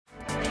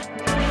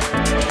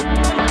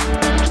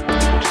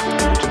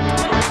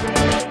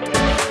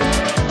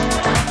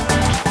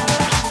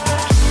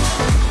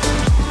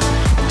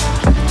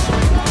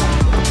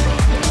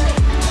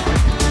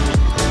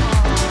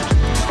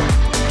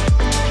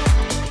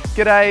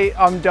G'day,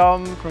 I'm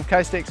Dom from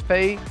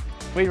CoastXP.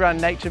 We run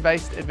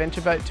nature-based adventure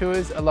boat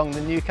tours along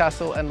the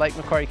Newcastle and Lake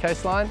Macquarie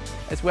coastline,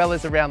 as well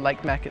as around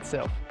Lake Mac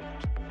itself.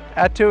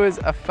 Our tours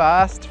are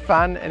fast,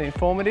 fun and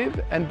informative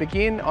and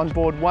begin on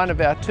board one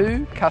of our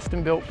 2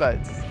 custom-built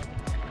boats.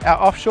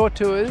 Our offshore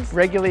tours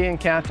regularly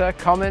encounter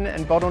common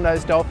and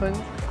bottlenose dolphins,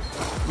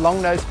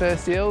 long-nosed fur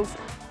seals,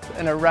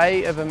 an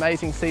array of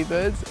amazing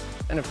seabirds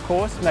and of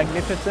course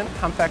magnificent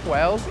humpback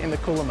whales in the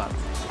cooler months.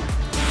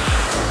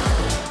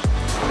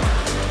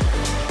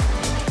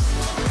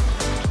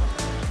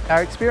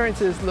 Our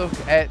experiences look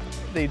at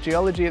the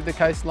geology of the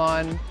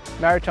coastline,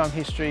 maritime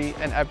history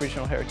and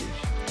Aboriginal heritage.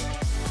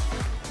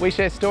 We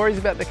share stories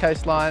about the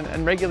coastline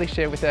and regularly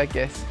share with our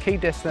guests key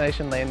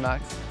destination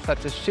landmarks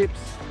such as ships,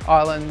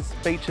 islands,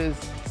 beaches,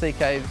 sea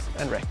caves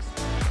and wrecks.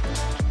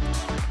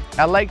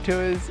 Our lake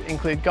tours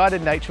include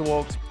guided nature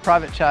walks,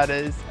 private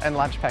charters and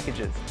lunch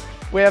packages.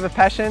 We have a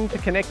passion for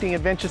connecting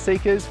adventure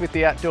seekers with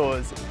the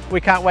outdoors.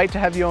 We can't wait to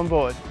have you on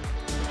board.